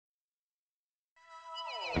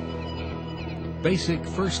Basic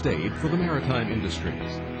first aid for the maritime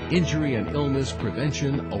industries. Injury and illness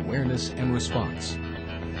prevention, awareness, and response.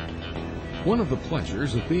 One of the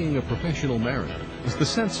pleasures of being a professional mariner is the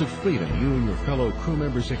sense of freedom you and your fellow crew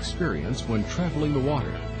members experience when traveling the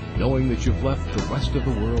water, knowing that you've left the rest of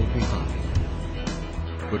the world behind.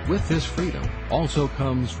 But with this freedom also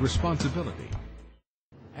comes responsibility.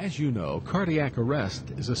 As you know, cardiac arrest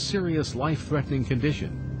is a serious life-threatening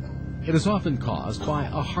condition. It is often caused by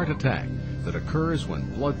a heart attack that occurs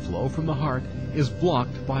when blood flow from the heart is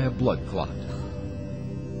blocked by a blood clot.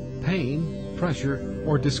 Pain, pressure,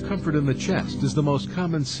 or discomfort in the chest is the most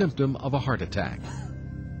common symptom of a heart attack.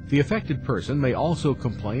 The affected person may also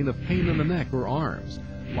complain of pain in the neck or arms,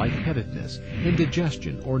 lightheadedness,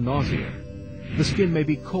 indigestion, or nausea. The skin may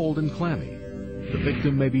be cold and clammy. The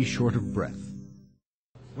victim may be short of breath.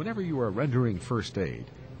 Whenever you are rendering first aid,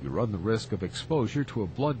 you run the risk of exposure to a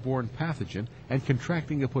bloodborne pathogen and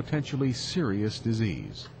contracting a potentially serious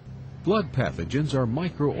disease. Blood pathogens are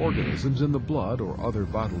microorganisms in the blood or other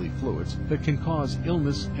bodily fluids that can cause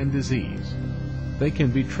illness and disease. They can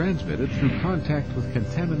be transmitted through contact with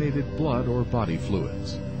contaminated blood or body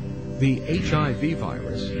fluids. The HIV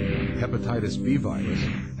virus, hepatitis B virus,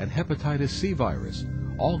 and hepatitis C virus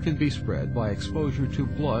all can be spread by exposure to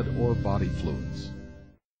blood or body fluids.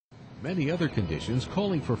 Many other conditions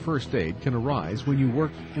calling for first aid can arise when you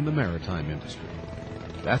work in the maritime industry.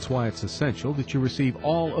 That's why it's essential that you receive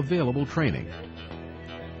all available training.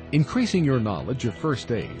 Increasing your knowledge of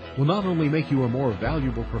first aid will not only make you a more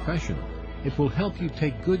valuable professional, it will help you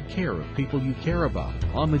take good care of people you care about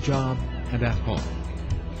on the job and at home.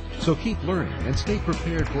 So keep learning and stay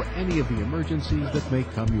prepared for any of the emergencies that may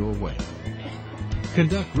come your way.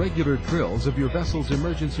 Conduct regular drills of your vessel's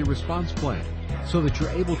emergency response plan so that you're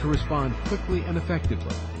able to respond quickly and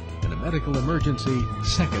effectively. In a medical emergency,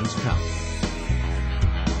 seconds count.